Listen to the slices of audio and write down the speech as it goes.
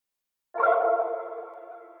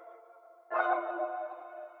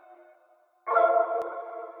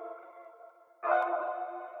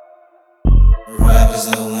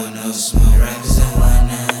Rappers don't want no smoke. Rappers don't want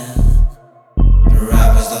none.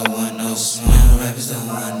 Rappers don't want no smoke. Rappers don't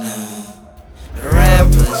want none.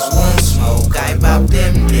 Rappers want smoke. I pop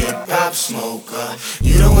them dead pop smoker.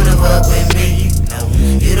 You don't wanna fuck with me. No,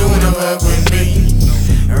 you don't wanna fuck with me.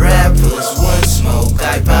 Rappers want smoke.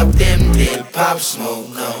 I pop them dead pop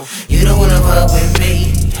smoker. You don't wanna fuck with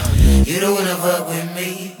me. You don't wanna fuck with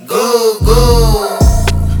me. Go, go.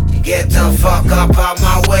 Get the fuck up out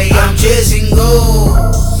my way. I'm chasing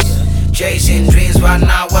goals. Chasing dreams right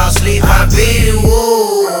now while sleep I've been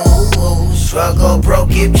whoa. Struggle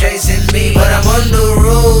broke, keep chasing me, but I'm on the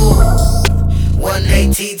road.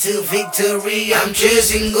 180 to victory, I'm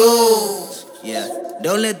chasing goals. Yeah,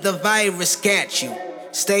 don't let the virus catch you.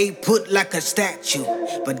 Stay put like a statue,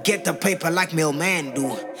 but get the paper like Millman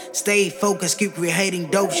do. Stay focused, keep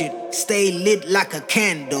creating dope shit. Stay lit like a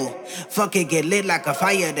candle. Fuck it, get lit like a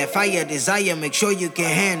fire. That fire desire, make sure you can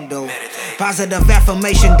handle. Positive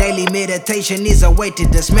affirmation, daily meditation is a way to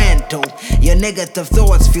dismantle your negative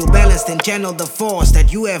thoughts. Feel balanced and channel the force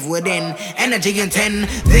that you have within. Energy in 10,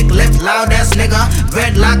 thick lips, loud ass nigga.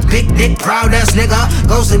 Dreadlock, big dick, proud ass nigga.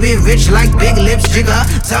 Goes to be rich like big lips, jigger.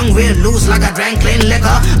 Tongue real loose like I drank clean liquor.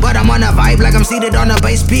 But I'm on a vibe like I'm seated on a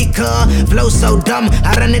bass speaker. Flow so dumb,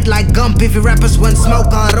 I run it like Gump. If you rappers want smoke,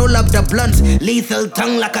 I'll roll up the blunts. Lethal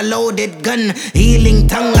tongue like a loaded gun. Healing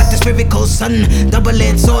tongue like the spherical sun.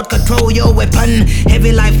 Double-edged sword, control your weapon.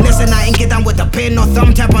 Heavy life lesson, I ain't get down with a pen or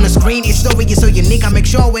thumb tap on the screen. Each story is so unique, I make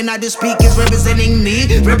sure when I do speak it's representing me.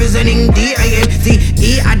 Representing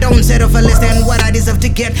D-A-N-C-E. I don't settle for less than what I deserve to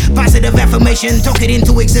get. Positive affirmation, talk it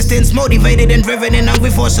into existence. Motivated and driven and hungry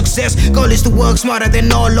for success. Goal is to work smarter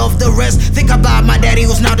than all of the rest. Think about my daddy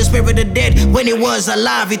who's now the spirit of dead. When he was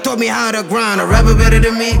alive, he taught me how to grind. A rapper better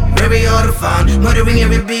than me, very hard to find. Murdering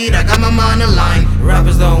every beat, I got my mind aligned.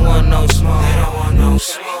 Rappers don't want no smoke. They don't want no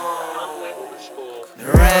smoke.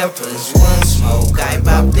 Rappers want smoke. I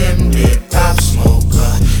pop them dead pop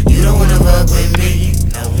smoker. You don't wanna fuck with me.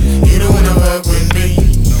 No, you don't wanna fuck with me.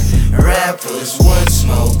 Rappers want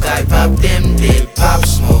smoke. I pop them dead pop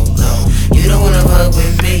smoker. You don't wanna fuck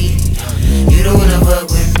with me. You don't wanna fuck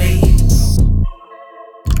with me.